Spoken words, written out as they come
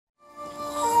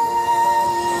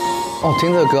哦，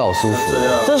听这个歌好舒服。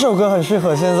这首歌很适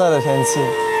合现在的天气。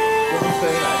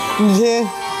你听，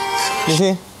你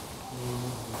听。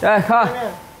哎，看。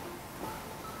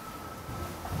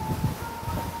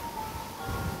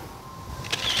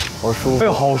好舒服。哎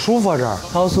呦，好舒服啊这儿，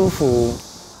好舒服。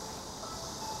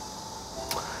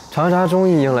长沙终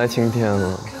于迎来晴天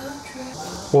了。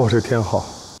哇，这天好。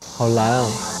好蓝啊！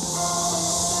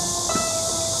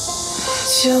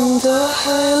像大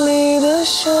海里的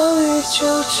小鱼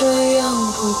就这样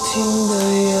不停地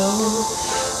游，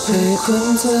被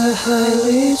困在海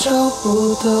里找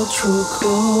不到出口。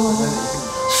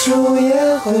树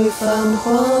叶会泛黄，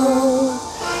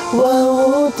万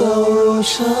物都如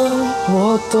常。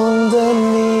我懂得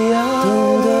你要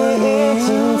的已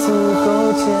经足够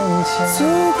坚强，足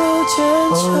够坚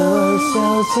强。偶尔小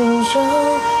紧张，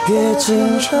别紧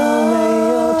张，没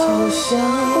有投降，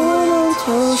不能投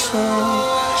降。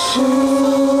是否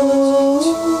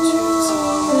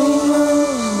你梦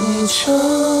一场？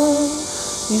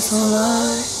你从来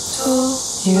都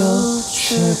有翅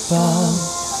膀，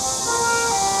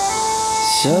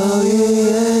小鱼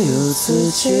也有自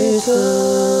己的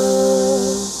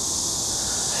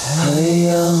海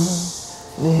洋，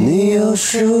你有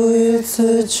属于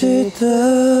自己的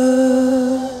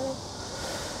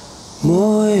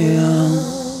模样。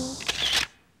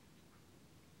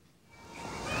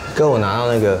哥，我拿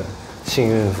到那个幸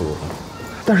运符，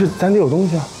但是咱得有东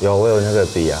西啊。有，我有那个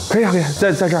笔啊。可以啊，可以，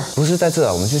在这儿。不是在这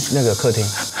啊，我们去那个客厅。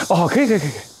哦，可以。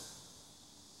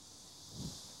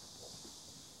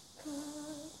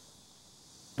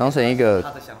当成一个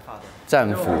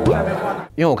战俘，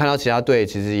因为我看到其他队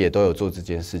其实也都有做这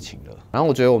件事情了。然后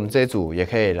我觉得我们这一组也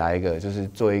可以来一个，就是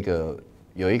做一个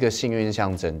有一个幸运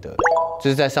象征的，就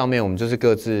是在上面我们就是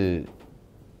各自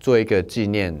做一个纪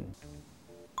念。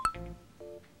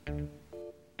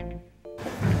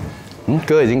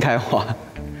歌已经开花，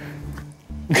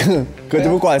歌就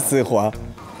不管死活。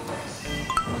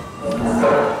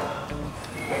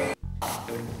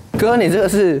哥，你这个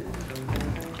是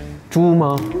猪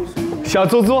吗？小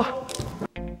猪猪，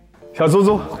小猪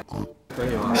猪，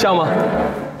像吗？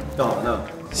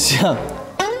像。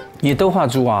你都画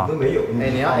猪啊？哎，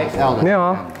你要 XL 的？没有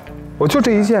啊，我就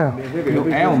这一件啊。有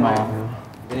L 吗？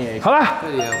好了，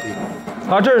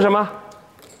好，这是什么？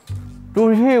猪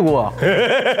屁股，好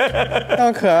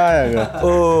可爱啊哥！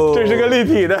哦，这是个立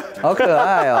体的，好可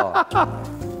爱哦，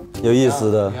有意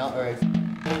思的。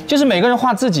就是每个人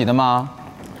画自己的吗？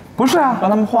不是啊，让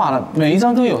他们画了，每一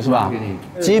张都有是吧？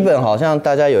基本好像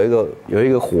大家有一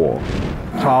个火，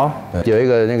好，有一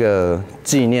个那个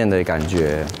纪念的感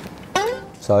觉。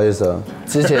啥意思啊？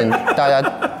之前大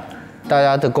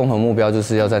家的共同目标就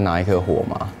是要再拿一颗火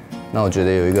嘛，那我觉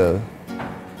得有一个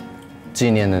纪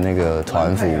念的那个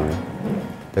团服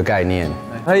的概念。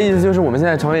他的意思就是我们现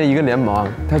在成为一个联盟，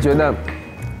他觉得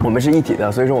我们是一体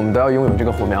的，所以说我们都要拥有这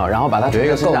个火苗，然后把它有一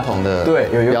个共同的对，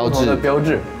有一个共同的标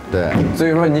志。对，所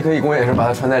以说你可以公演时把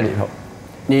它穿在里头。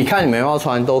你看你们要不要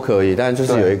穿都可以，但就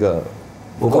是有一个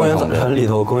我公演穿里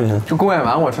头，公演就公演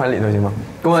完我穿里头行吗？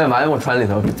公演完我穿里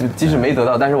头，就即使没得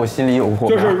到，但是我心里有火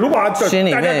苗。就是如果心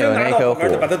里面有那颗火，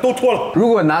把它都脱了。如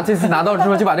果这次拿到之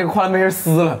后，就把这个跨栏背心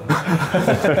撕了，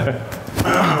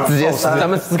直接咱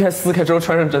们撕开之后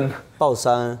穿上真的。爆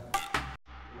衫。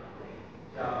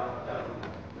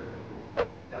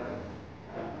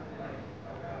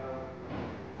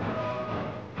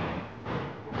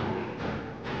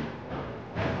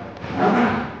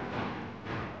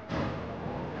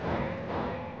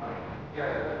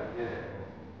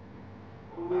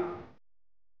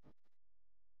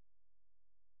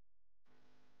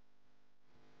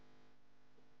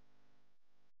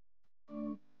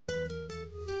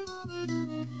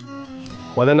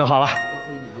我的弄好了。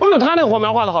哎呦，他那个火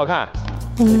苗画的好看。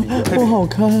不好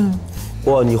看。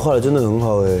哇，你画的真的很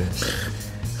好哎。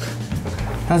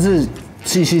他是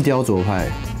细细雕琢派，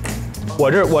我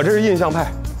这是印象派。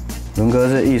伦哥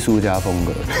是艺术家风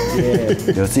格，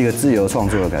有一个自由创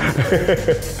作的感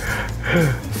觉。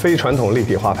非传统立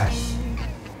体画派。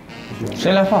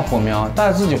谁来画火苗？大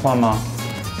家自己画吗？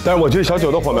但是我觉得小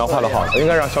九的火苗画的好，应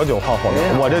该让小九画火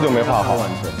苗，我这就没画好。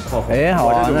哎，好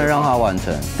啊，那让他完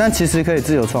成。但其实可以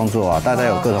自由创作啊，大家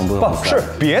有各种不同的。不是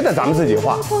别的，咱们自己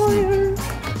画，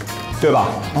对吧？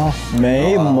啊，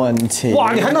没问题。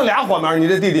哇，你还弄俩火苗，你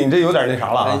这弟弟，你这有点那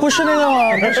啥了啊？不是那个吗？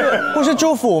不是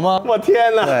祝福吗？我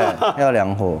天哪！对，要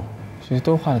两火。其实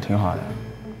都画的挺好的。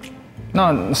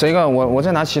那谁个我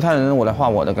再拿其他人我来画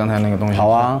我的刚才那个东西。好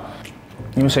啊。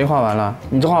你们谁画完了？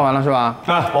你这画完了是吧？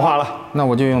啊，我画了。那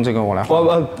我就用这个我来画。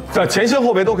我这前先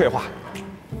后背都可以画。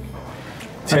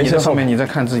前先后面你再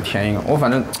看自己填一个。我反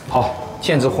正好，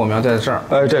限制火苗在这儿。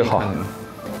这个好。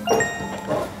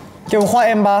给我画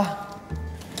M 吧。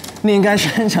你应该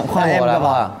擅长画 M 的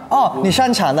吧？哦，你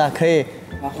擅长的可以，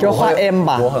给我画 M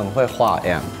吧。我很会画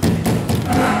M。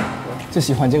就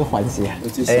喜欢这个环节。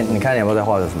哎，你看你有没有在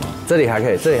画的什么？这里还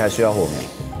可以，这里还需要火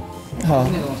苗。好。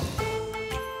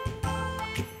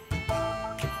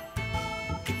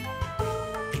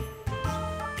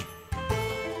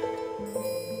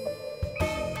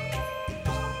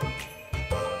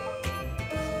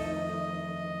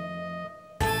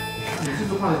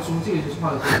画的猪，这个就是画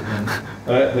的猪。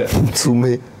哎，对，粗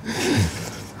妹，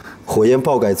火焰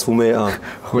爆改粗妹啊！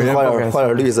火焰爆改画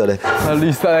点绿色的，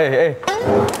绿色哎，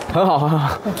很好很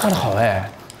好，画的好哎，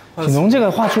景龙这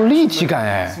个画出立体感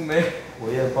哎。粗妹，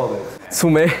火焰爆改粗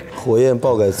梅，火焰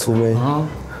爆改粗妹啊，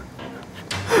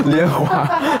莲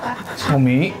花，草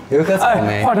莓，有一颗草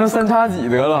莓，画成三叉戟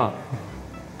得了。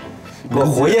我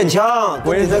火焰枪，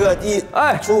跟你这个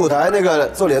出舞台那个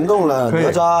做联动了，哪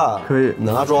吒可以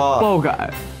哪吒爆改。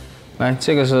来，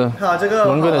这个是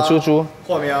龙哥的猪猪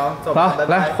火苗，好，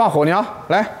来画火鸟，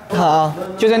来，好，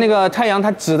就在那个太阳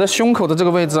它指的胸口的这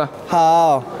个位置。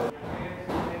好。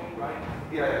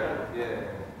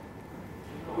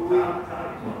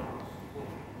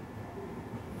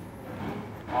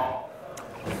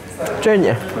这是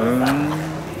你，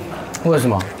为什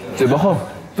么？嘴巴厚，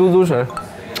嘟唇，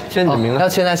签你名字。要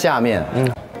签在下面。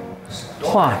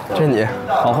画，这是你，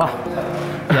好画，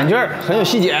眼镜很有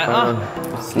细节啊。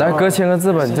来，哥签个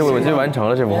字吧，我就完成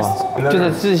了这幅画。就在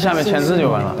字下面签字就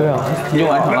完了。对啊，你就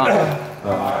完成了。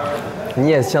你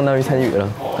也相当于参与了。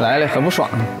来了，很不爽。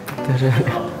在这里，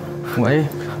喂，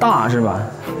大是吧？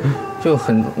就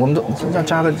很，我们都要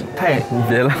加个太。你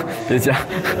别了，别加。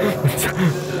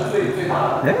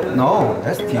哎 ，no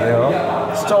STL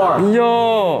Star，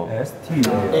 哟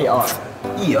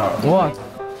STAR，ER，哇，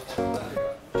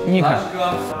你看，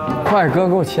快哥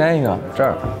给我签一个，这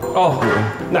儿。哦，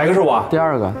哪个是我？第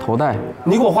二个头带。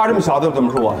你给我画这么小的，怎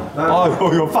么是我？哦，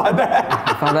有发带。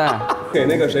发带。给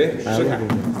那个谁，石凯。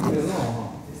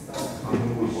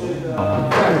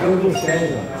哥给我签一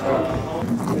个。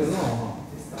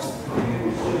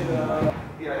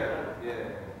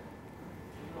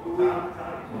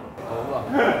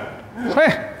嘿，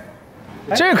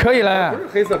这可以了。不是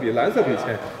黑色笔，蓝色笔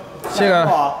签。这个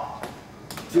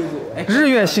日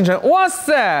月星辰，哇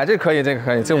塞，这可以，这个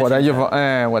可以，这我的衣服，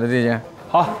哎，我的这件。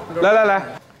好，来，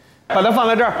把它放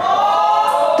在这儿，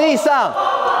地上，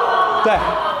对，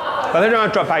把它这样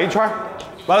摆一圈，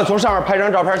完了从上面拍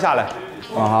张照片下来。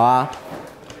哦，好啊。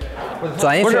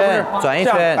转一不是圈，转一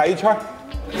圈，摆一圈。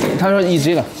他说以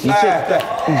这个，以这个，对，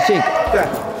以这个，对，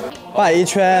摆一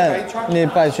圈，你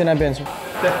摆去那边去。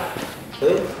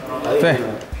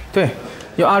对，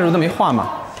有阿如的没画嘛？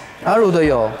阿如的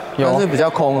有，但是比较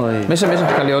空而已。没事，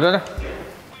留着的，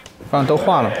反正都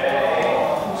画了。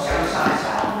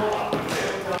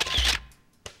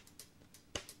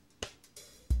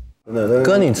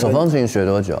哥，你手风琴学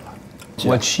多久啊？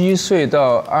我7岁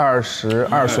到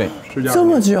22岁，这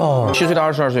么久？7岁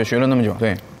到22岁学了那么久，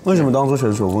对。为什么当初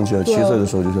学手风琴？7岁的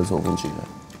时候就学手风琴了。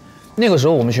那个时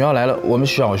候我们学校来了，我们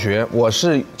小学我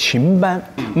是琴班，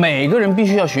每个人必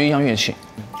须要学一样乐器。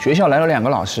学校来了2个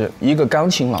老师，一个钢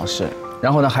琴老师，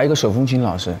然后呢还有一个手风琴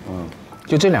老师，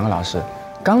就这2个老师。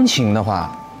钢琴的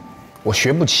话，我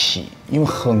学不起，因为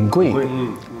很贵。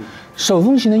手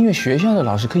风琴呢，因为学校的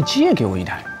老师可以借给我一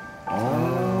台，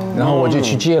然后我就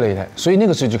去借了一台，所以那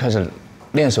个时候就开始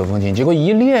练手风琴，结果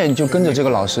一练就跟着这个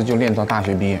老师就练到大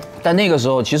学毕业。但那个时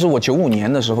候，其实我95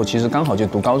年的时候，其实刚好就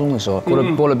读高中的时候，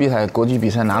波罗的海国际比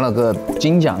赛拿了个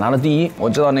金奖，拿了第1。我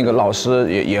知道那个老师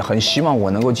也很希望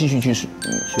我能够继续去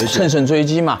乘胜追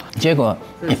击嘛。结果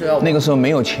那个时候没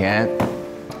有钱，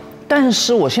但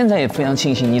是我现在也非常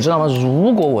庆幸，你知道吗？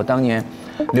如果我当年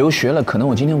留学了，可能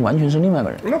我今天完全是另外一个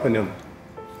人。那肯定的，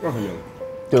那肯定的，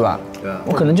对吧？对啊，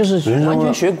我可能就是完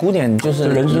全学古典，就是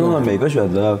人生中的每个选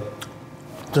择，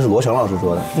这是罗翔老师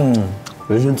说的。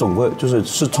人生总会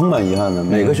是充满遗憾的，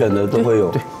每个选择都会有，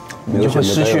对，你就会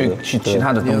失去其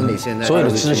他的东西，所有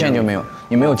的支线就没有，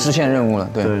你没有支线任务了，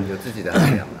对，有自己的海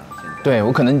洋了。对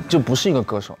我可能就不是一个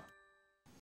歌手。